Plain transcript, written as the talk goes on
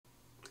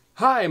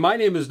Hi, my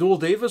name is Noel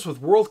Davis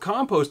with World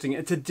Composting,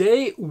 and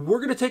today we're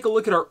going to take a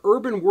look at our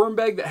urban worm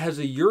bag that has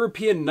the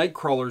European night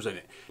crawlers in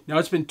it. Now,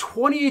 it's been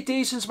 28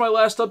 days since my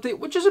last update,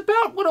 which is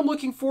about what I'm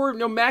looking for.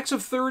 Max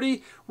of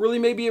 30, really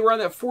maybe around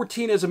that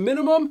 14 as a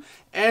minimum,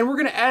 and we're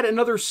going to add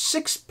another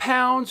 6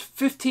 pounds,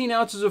 15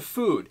 ounces of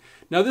food.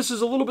 Now, this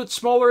is a little bit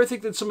smaller, I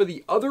think, than some of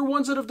the other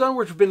ones that I've done,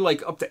 which have been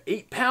like up to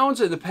 8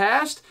 pounds in the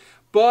past,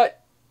 but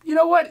you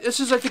know what?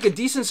 This is, I think, a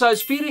decent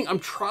sized feeding. I'm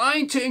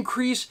trying to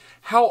increase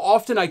how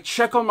often I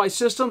check on my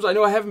systems. I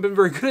know I haven't been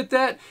very good at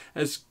that.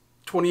 It's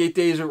 28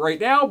 days right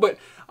now, but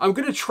I'm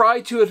going to try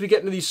to as we get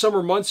into these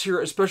summer months here,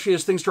 especially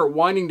as things start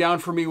winding down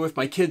for me with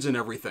my kids and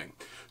everything.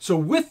 So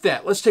with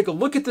that, let's take a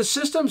look at the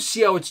system,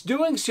 see how it's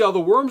doing, see how the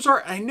worms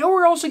are. I know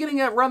we're also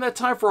getting around that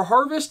time for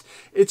harvest.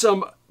 It's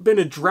been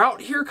a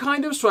drought here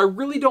kind of, so I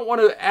really don't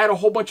want to add a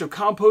whole bunch of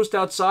compost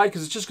outside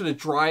because it's just going to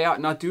dry out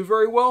and not do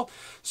very well.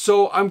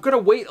 So I'm going to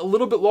wait a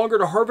little bit longer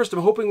to harvest. I'm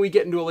hoping we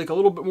get into like a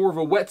little bit more of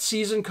a wet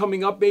season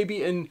coming up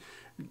maybe in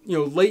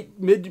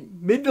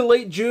mid to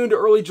late June to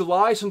early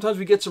July. Sometimes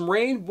we get some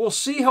rain. We'll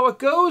see how it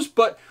goes,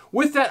 but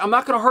with that, I'm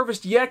not going to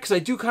harvest yet because I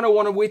do kind of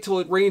want to wait till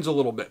it rains a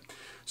little bit.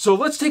 So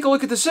let's take a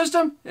look at the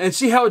system and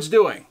see how it's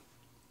doing.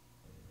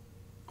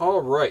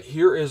 All right,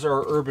 here is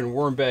our urban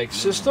worm bag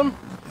system.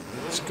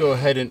 Let's go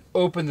ahead and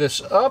open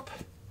this up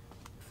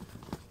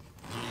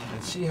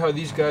and see how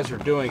these guys are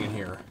doing in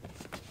here.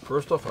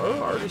 First off, I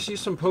already see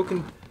some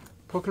poking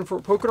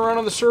around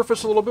on the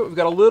surface a little bit. We've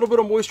got a little bit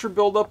of moisture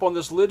buildup on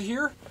this lid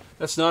here.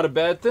 That's not a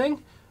bad thing.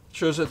 It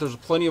shows that there's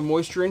plenty of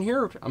moisture in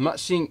here. I'm not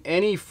seeing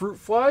any fruit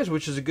flies,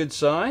 which is a good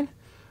sign.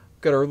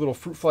 Got our little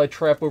fruit fly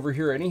trap over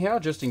here anyhow,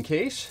 just in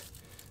case.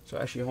 So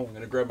actually, I'm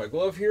going to grab my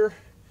glove here.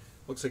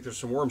 Looks like there's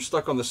some worms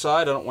stuck on the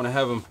side. I don't want to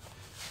have them,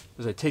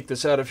 as I take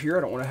this out of here, I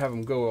don't want to have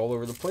them go all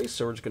over the place.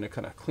 So we're just going to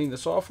kind of clean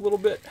this off a little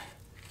bit.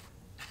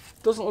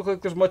 Doesn't look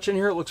like there's much in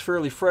here. It looks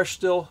fairly fresh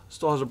still.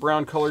 Still has a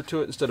brown color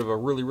to it instead of a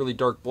really, really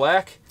dark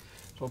black.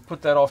 So I'll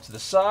put that off to the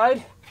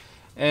side.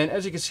 And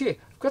as you can see,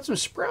 I've got some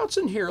sprouts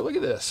in here. Look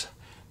at this.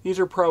 These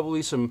are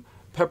probably some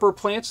pepper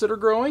plants that are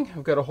growing.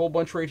 I've got a whole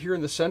bunch right here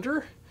in the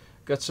center.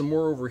 Got some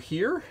more over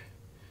here.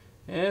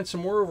 And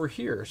some more over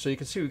here. So you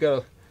can see we've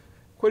got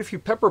quite a few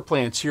pepper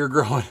plants here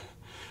growing.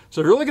 So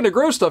if you're looking to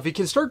grow stuff, you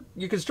can start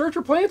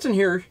your plants in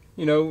here,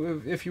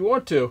 if you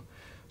want to.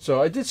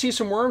 So I did see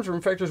some worms. In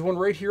fact, there's one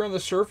right here on the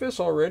surface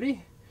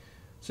already.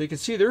 So you can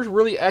see they're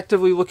really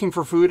actively looking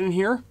for food in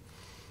here.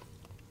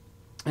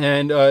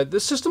 And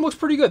this system looks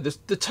pretty good.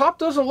 The top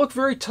doesn't look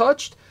very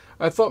touched.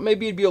 I thought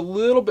maybe it'd be a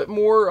little bit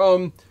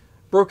more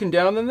broken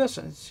down than this.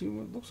 I see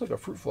what looks like a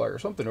fruit fly or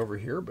something over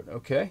here, but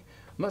okay.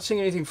 I'm not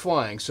seeing anything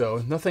flying,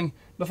 so nothing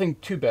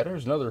too bad.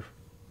 There's another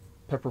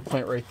pepper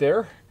plant right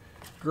there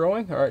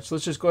growing. All right, so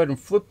let's just go ahead and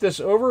flip this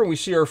over, and we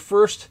see our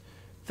first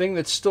thing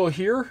that's still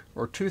here,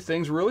 or two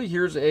things really.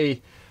 Here's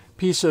a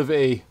piece of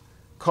a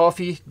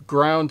coffee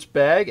grounds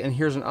bag, and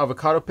here's an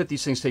avocado pit.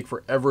 These things take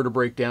forever to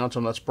break down, so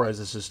I'm not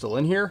surprised this is still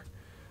in here.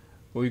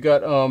 We've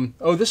got,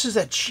 oh, this is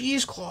that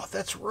cheesecloth.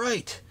 That's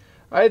right.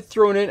 I had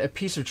thrown in a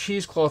piece of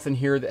cheesecloth in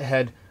here that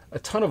had a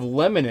ton of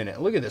lemon in it.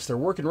 Look at this. They're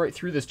working right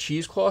through this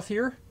cheesecloth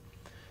here.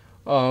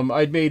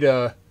 I'd made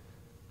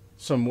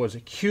some, was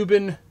it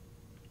Cuban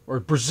or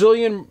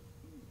Brazilian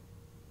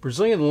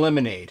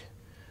lemonade,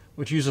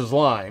 which uses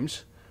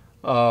limes.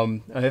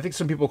 And I think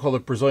some people call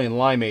it Brazilian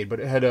limeade,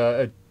 but it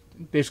had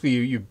basically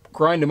you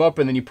grind them up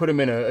and then you put them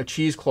in a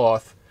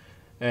cheesecloth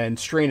and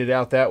strain it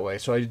out that way.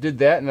 So I did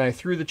that, and I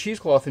threw the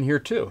cheesecloth in here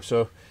too.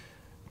 So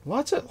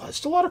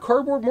still a lot of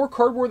cardboard, more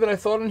cardboard than I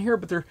thought in here,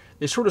 but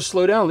they sort of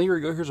slow down. Here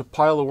we go. Here's a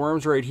pile of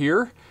worms right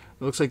here.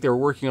 It looks like they were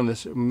working on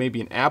this,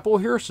 maybe an apple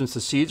here, since the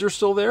seeds are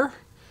still there.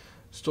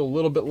 Still a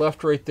little bit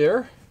left right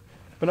there,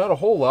 but not a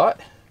whole lot.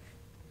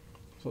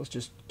 So let's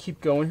just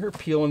keep going here,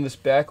 peeling this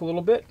back a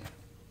little bit.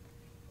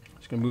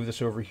 Just gonna move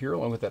this over here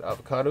along with that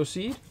avocado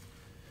seed.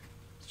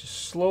 Let's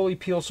just slowly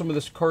peel some of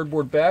this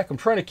cardboard back. I'm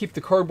trying to keep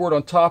the cardboard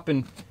on top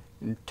and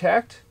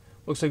intact.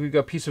 Looks like we've got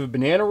a piece of a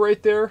banana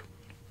right there.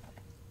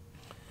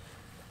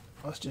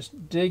 Let's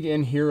just dig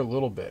in here a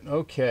little bit.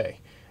 Okay,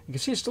 you can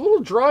see it's a little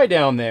dry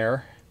down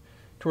there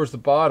towards the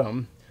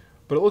bottom,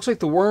 but it looks like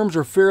the worms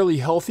are fairly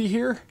healthy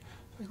here.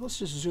 Let's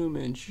just zoom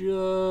in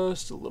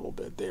just a little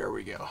bit. There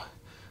we go.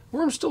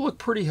 Worms still look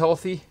pretty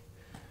healthy.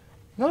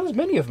 Not as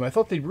many of them. I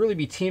thought they'd really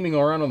be teeming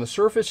around on the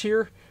surface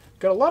here.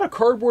 Got a lot of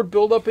cardboard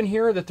buildup in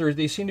here that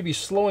they seem to be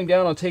slowing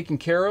down on taking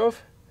care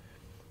of.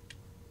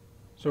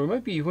 So we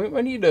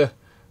might need to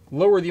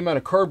lower the amount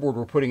of cardboard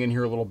we're putting in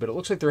here a little bit. It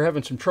looks like they're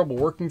having some trouble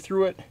working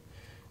through it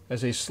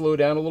as they slow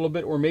down a little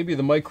bit, or maybe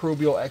the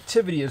microbial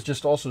activity has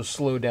just also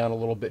slowed down a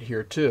little bit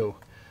here too.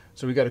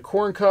 So we got a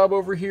corn cob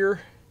over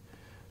here.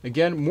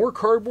 Again, more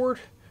cardboard.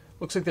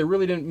 Looks like they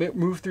really didn't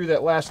move through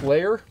that last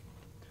layer.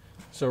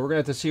 So we're gonna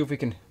have to see if we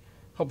can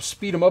help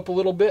speed them up a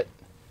little bit.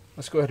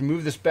 Let's go ahead and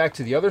move this back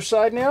to the other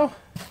side now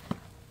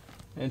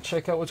and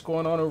check out what's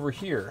going on over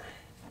here.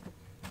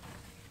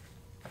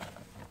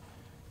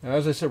 Now,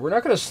 as I said, we're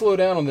not going to slow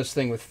down on this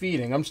thing with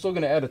feeding. I'm still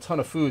going to add a ton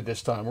of food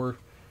this time.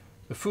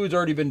 The food's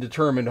already been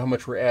determined how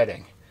much we're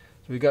adding.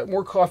 So we've got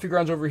more coffee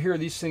grounds over here.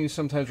 These things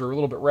sometimes are a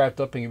little bit wrapped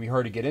up and can be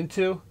hard to get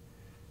into.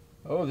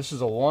 Oh, this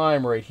is a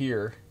lime right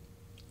here.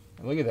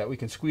 And look at that. We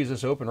can squeeze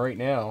this open right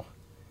now.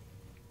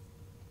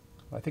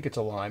 I think it's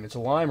a lime. It's a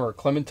lime or a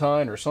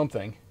clementine or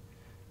something.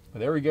 But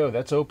there we go.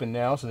 That's open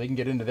now, so they can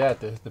get into that.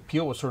 The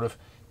peel was sort of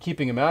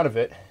keeping them out of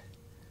it.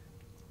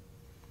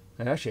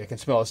 And actually, I can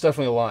smell it. It's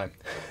definitely a lime.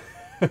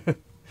 It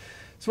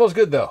smells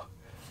good, though.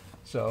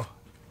 So,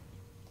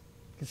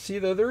 you can see,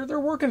 though, they're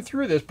working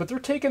through this, but they're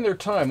taking their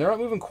time. They're not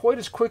moving quite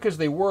as quick as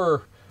they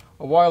were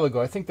a while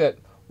ago. I think that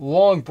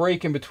long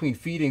break in between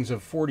feedings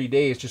of 40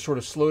 days just sort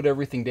of slowed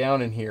everything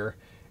down in here.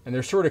 And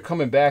they're sort of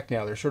coming back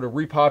now. They're sort of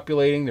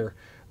repopulating.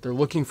 They're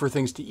looking for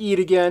things to eat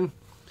again.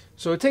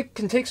 So it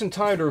can take some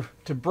time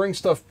to bring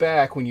stuff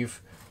back when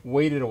you've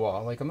waited a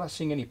while. Like, I'm not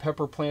seeing any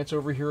pepper plants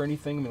over here or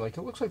anything. I mean, like,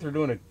 it looks like they're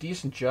doing a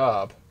decent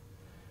job.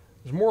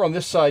 There's more on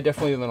this side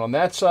definitely than on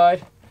that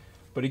side.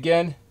 But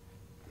again,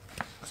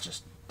 let's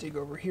just dig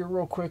over here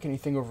real quick.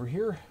 Anything over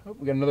here? Oh,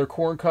 we got another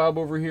corn cob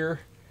over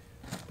here.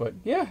 But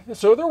yeah,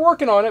 so they're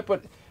working on it.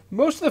 But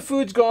most of the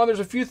food's gone. There's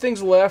a few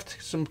things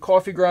left. Some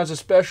coffee grounds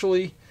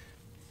especially.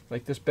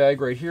 Like this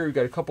bag right here. We've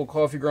got a couple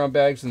coffee ground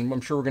bags, and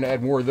I'm sure we're going to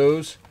add more of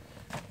those.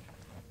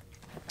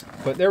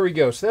 But there we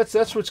go. So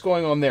that's what's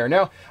going on there.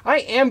 Now, I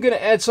am going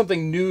to add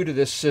something new to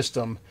this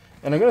system,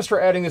 and I'm going to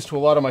start adding this to a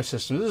lot of my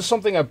systems. This is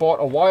something I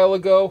bought a while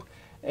ago,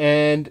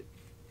 and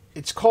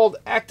it's called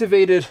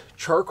activated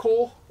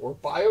charcoal, or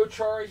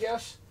biochar, I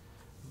guess.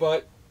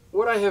 But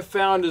what I have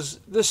found is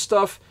this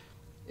stuff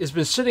has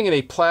been sitting in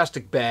a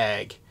plastic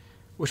bag,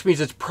 which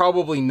means it's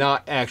probably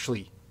not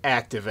actually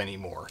active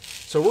anymore.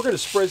 So we're going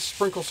to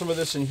sprinkle some of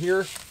this in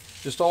here,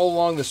 just all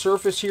along the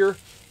surface here.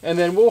 And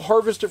then we'll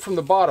harvest it from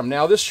the bottom.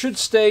 Now, this should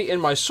stay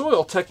in my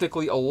soil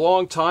technically a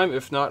long time,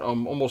 if not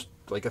almost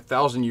like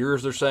 1,000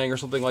 years, they're saying, or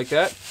something like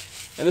that.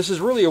 And this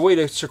is really a way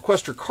to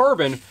sequester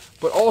carbon,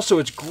 but also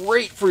it's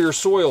great for your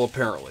soil,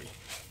 apparently.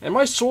 And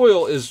my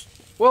soil is,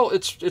 well,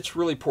 it's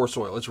really poor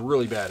soil. It's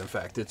really bad, in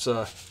fact. It's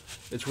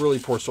really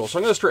poor soil. So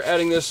I'm going to start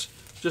adding this,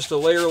 just a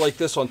layer like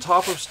this on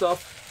top of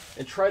stuff,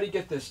 and try to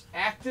get this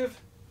active,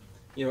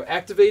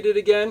 activated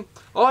again.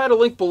 I'll add a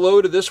link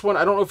below to this one.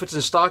 I don't know if it's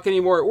in stock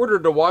anymore. I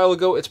ordered it a while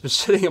ago. It's been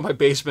sitting in my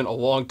basement a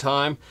long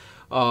time.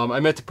 I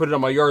meant to put it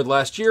on my yard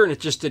last year, and it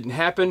just didn't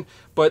happen.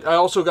 But I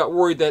also got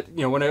worried that,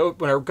 when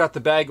I got the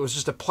bag, it was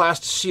just a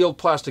sealed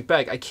plastic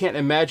bag. I can't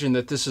imagine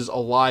that this is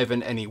alive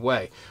in any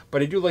way.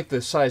 But I do like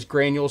the size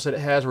granules that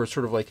it has, where it's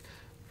sort of like,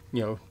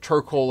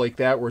 charcoal like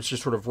that, where it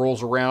just sort of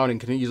rolls around and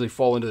can easily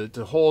fall into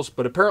the holes.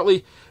 But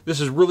apparently,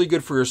 this is really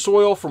good for your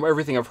soil from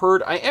everything I've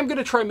heard. I am going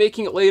to try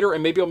making it later,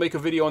 and maybe I'll make a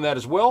video on that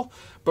as well.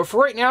 But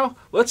for right now,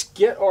 let's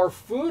get our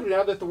food.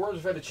 Now that the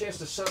worms have had a chance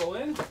to settle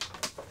in,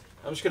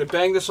 I'm just going to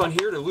bang this on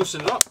here to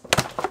loosen it up.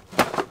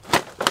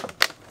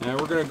 And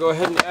we're going to go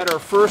ahead and add our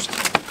first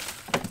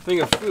thing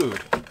of food.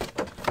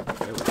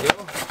 There we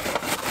go.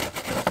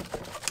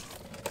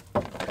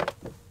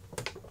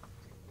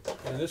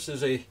 And this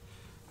is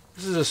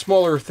a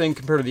smaller thing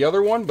compared to the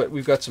other one, but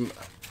we've got some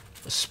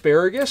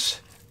asparagus,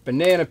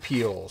 banana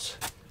peels.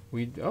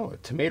 Oh, a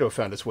tomato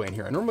found its way in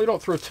here. I normally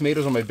don't throw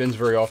tomatoes on my bins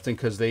very often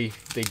because they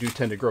do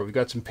tend to grow. We've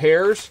got some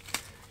pears,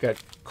 got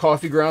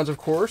coffee grounds, of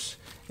course,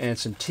 and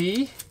some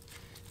tea.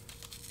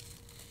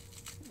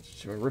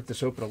 So I'm going to rip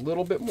this open a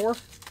little bit more.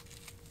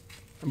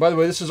 And by the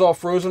way, this is all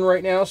frozen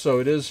right now, so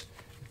it is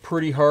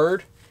pretty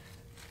hard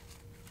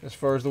as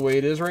far as the way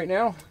it is right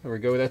now. There we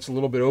go. That's a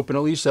little bit open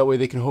at least. That way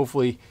they can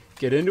hopefully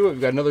get into it.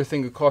 We've got another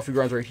thing of coffee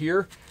grounds right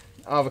here.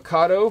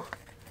 Avocado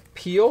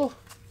peel.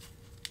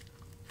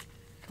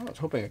 I was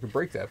hoping I could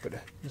break that, but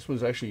this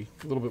one's actually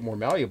a little bit more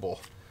malleable.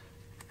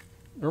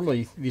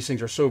 Normally these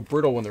things are so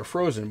brittle when they're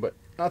frozen, but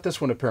not this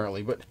one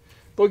apparently, but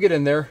they'll get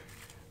in there.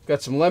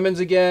 Got some lemons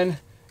again,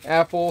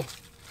 apple.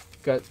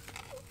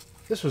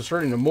 This was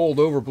starting to mold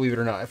over, believe it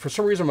or not. For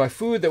some reason, my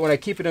food, that when I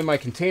keep it in my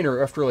container,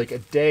 after like a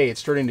day, it's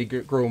starting to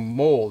grow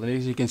mold. And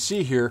as you can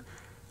see here,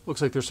 looks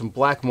like there's some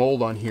black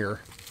mold on here,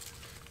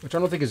 which I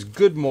don't think is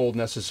good mold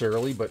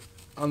necessarily, but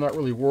I'm not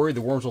really worried.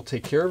 The worms will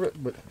take care of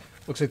it. But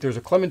looks like there's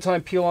a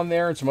clementine peel on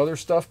there and some other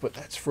stuff, but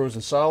that's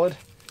frozen solid.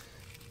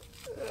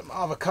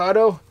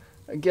 Avocado,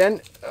 again,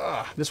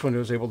 this one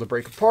was able to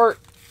break apart.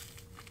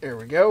 There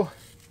we go.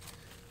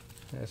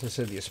 As I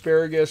said, the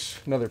asparagus,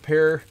 another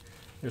pear.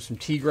 There's some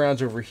tea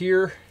grounds over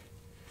here.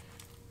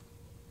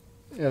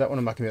 Yeah, that one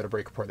I'm not going to be able to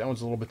break apart. That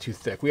one's a little bit too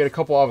thick. We had a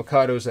couple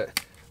avocados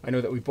that I know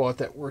that we bought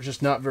that were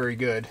just not very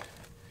good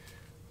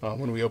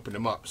when we opened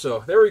them up.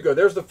 So there we go.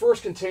 There's the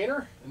first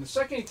container. And the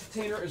second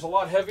container is a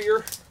lot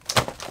heavier.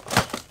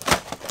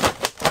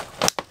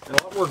 And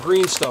a lot more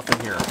green stuff in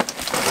here.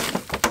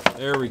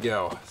 There we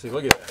go. See,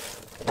 look at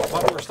that. A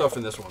lot more stuff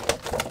in this one.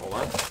 Hold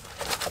on.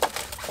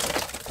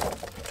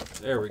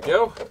 There we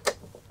go.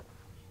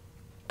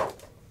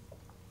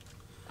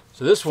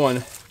 So this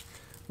one,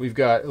 we've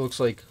got, it looks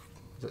like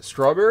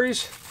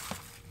strawberries,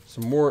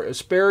 some more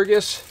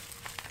asparagus.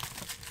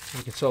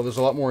 You can tell there's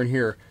a lot more in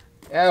here.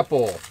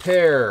 Apple,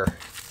 pear,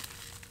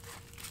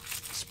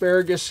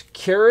 asparagus,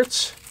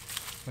 carrots.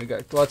 We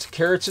got lots of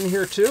carrots in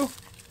here too.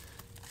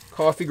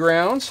 coffee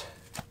grounds.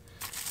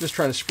 Just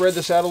trying to spread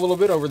this out a little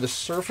bit over the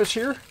surface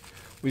here.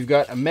 We've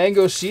got a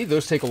mango seed.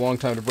 Those take a long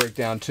time to break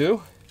down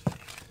too.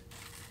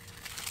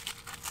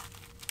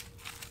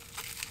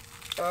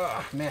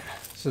 Man,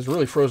 this is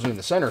really frozen in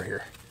the center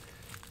here.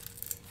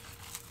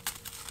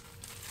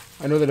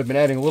 I know that I've been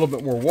adding a little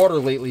bit more water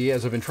lately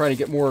as I've been trying to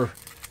get more,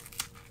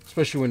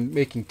 especially when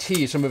making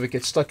tea. Some of it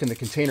gets stuck in the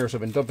container, so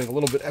I've been dumping a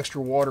little bit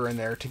extra water in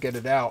there to get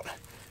it out,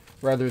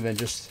 rather than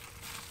just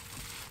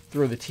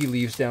throw the tea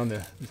leaves down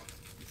the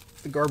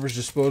garbage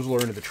disposal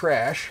or into the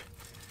trash.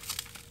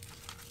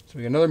 So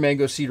we got another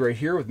mango seed right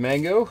here with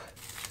mango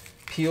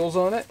peels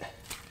on it,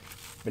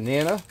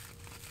 banana.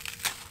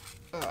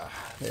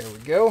 There we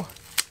go.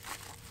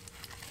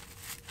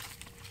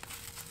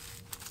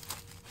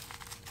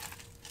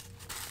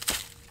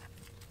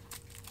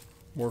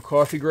 More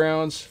coffee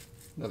grounds,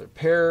 another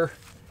pear,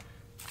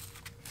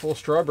 full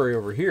strawberry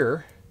over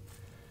here.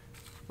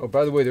 Oh,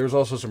 by the way, there's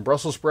also some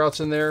Brussels sprouts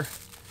in there.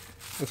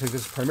 Looks like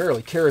this is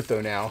primarily carrot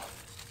though now.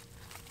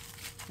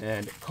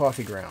 And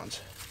coffee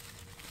grounds.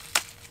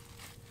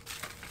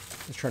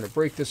 Just trying to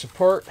break this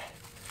apart,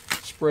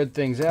 spread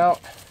things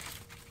out.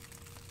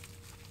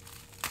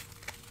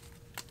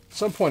 At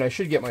some point I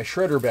should get my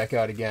shredder back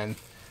out again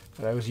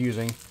that I was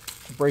using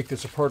to break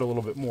this apart a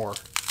little bit more.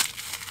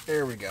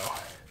 There we go.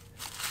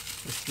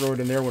 Just throw it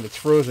in there when it's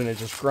frozen and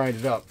just grind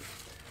it up.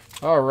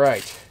 All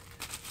right.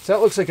 So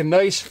that looks like a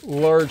nice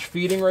large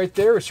feeding right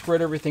there. We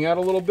spread everything out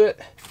a little bit.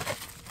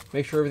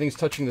 Make sure everything's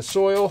touching the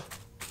soil.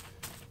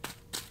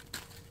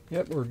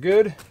 Yep, we're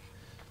good.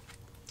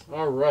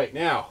 All right,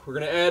 now we're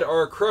going to add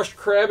our crushed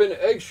crab and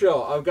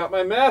eggshell. I've got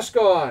my mask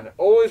on.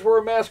 Always wear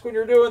a mask when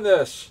you're doing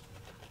this.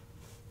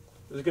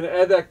 This is going to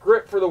add that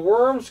grip for the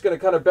worms. It's going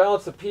to kind of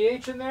balance the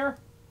pH in there.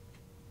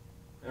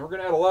 And we're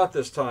going to add a lot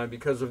this time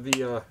because of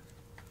the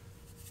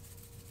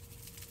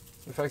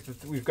fact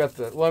that we've got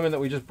the lemon that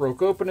we just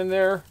broke open in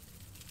there.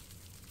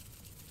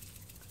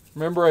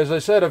 Remember, as I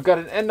said, I've got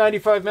an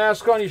N95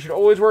 mask on. You should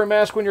always wear a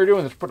mask when you're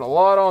doing this. Put a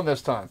lot on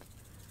this time.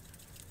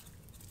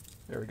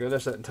 There we go.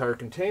 That's that entire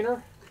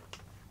container.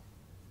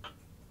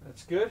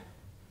 That's good.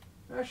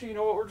 Actually, you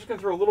know what? We're just going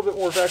to throw a little bit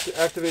more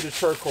activated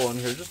charcoal in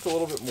here. Just a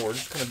little bit more.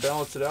 Just kind of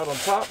balance it out on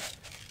top.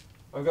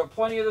 I've got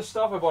plenty of this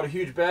stuff. I bought a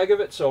huge bag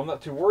of it, so I'm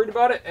not too worried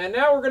about it. And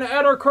now we're going to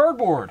add our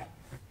cardboard.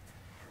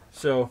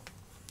 So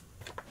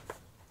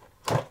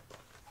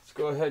let's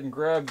go ahead and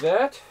grab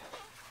that.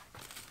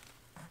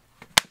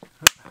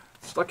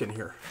 It's stuck in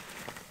here.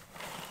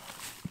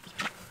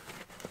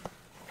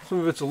 Some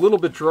of it's a little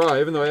bit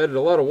dry, even though I added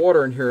a lot of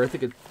water in here. I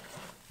think it's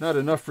not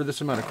enough for this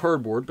amount of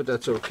cardboard, but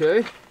that's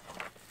okay.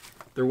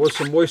 There was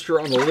some moisture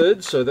on the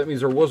lid, so that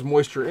means there was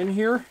moisture in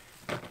here.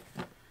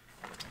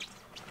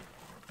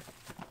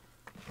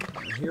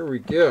 And here we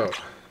go.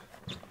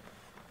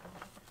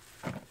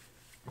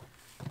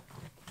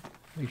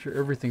 Make sure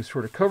everything's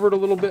sort of covered a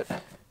little bit. A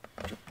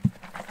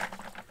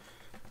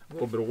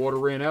little bit of water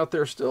ran out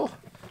there still.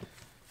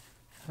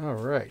 All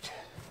right.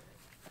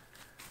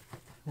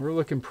 We're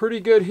looking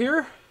pretty good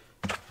here.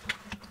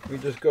 We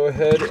just go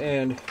ahead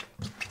and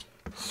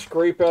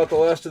scrape out the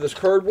last of this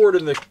cardboard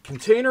in the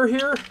container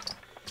here,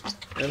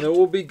 and then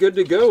we'll be good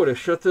to go to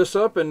shut this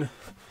up and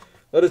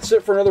let it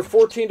sit for another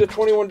 14 to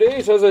 21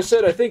 days. As I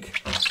said, I think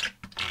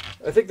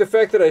the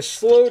fact that I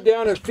slowed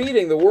down in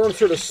feeding, the worms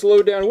sort of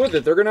slowed down with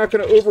it. They're not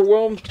going to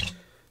overwhelm.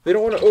 They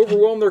don't want to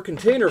overwhelm their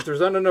container if there's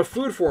not enough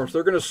food for them, so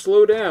they're going to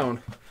slow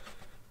down.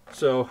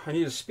 So I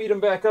need to speed them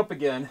back up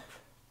again.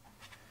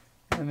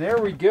 And there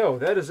we go.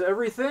 That is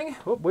everything.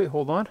 Oh, wait,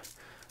 hold on.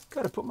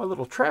 Got to put my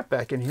little trap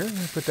back in here. I'm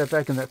going to put that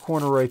back in that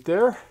corner right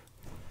there.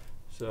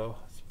 So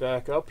let's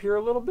back up here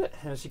a little bit.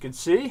 As you can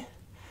see,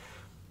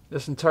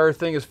 this entire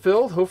thing is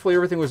filled. Hopefully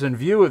everything was in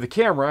view of the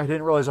camera. I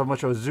didn't realize how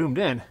much I was zoomed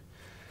in.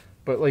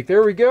 But like,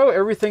 there we go.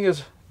 Everything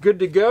is good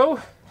to go.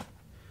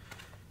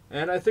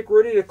 And I think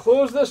we're ready to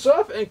close this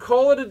up and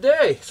call it a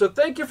day. So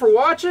thank you for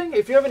watching.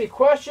 If you have any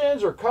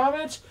questions or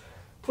comments,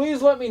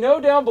 please let me know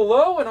down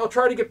below and I'll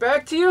try to get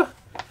back to you.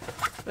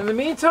 In the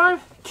meantime,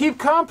 keep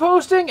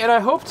composting, and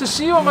I hope to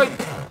see you on my...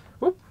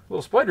 Whoop,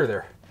 little spider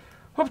there.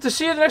 Hope to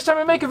see you the next time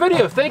I make a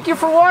video. Thank you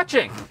for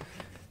watching.